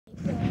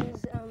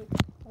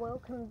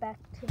welcome back.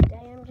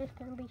 Today I'm just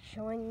going to be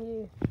showing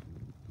you,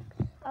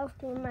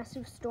 after a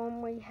massive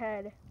storm we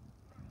had,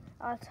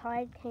 our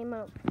tide came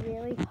up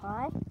really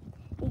high.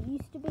 It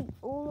used to be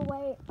all the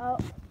way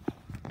up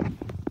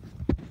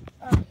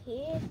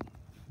here,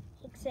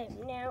 except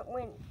now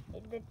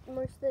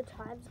most of the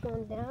tide's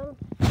gone down.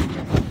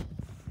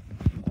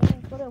 And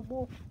you've got to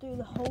walk through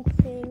the whole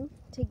thing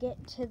to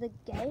get to the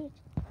gate,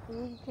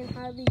 and you can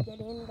hardly get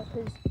in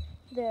because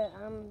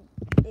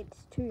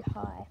it's too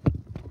high.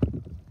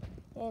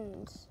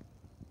 And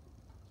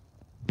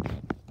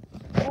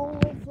all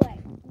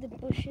of the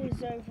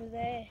bushes over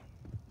there,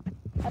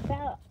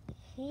 about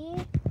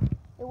here,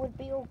 it would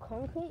be all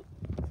concrete,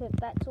 so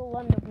that's all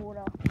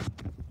underwater.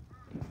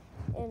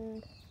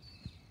 And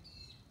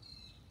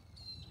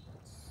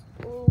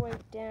it's all the way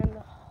down the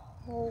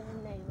whole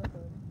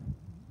neighborhood.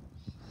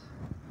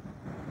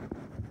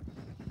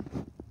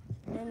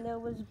 And there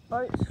was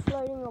boats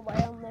floating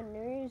away on the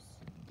news,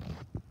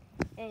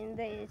 and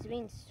there's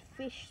been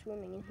fish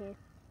swimming in here.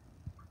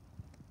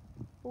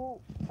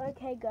 Well,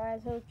 okay guys,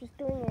 I was just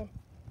doing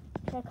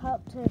a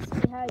check-up to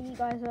see how you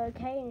guys are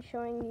okay and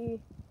showing you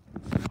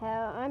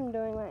how I'm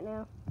doing right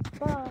now.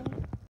 Bye!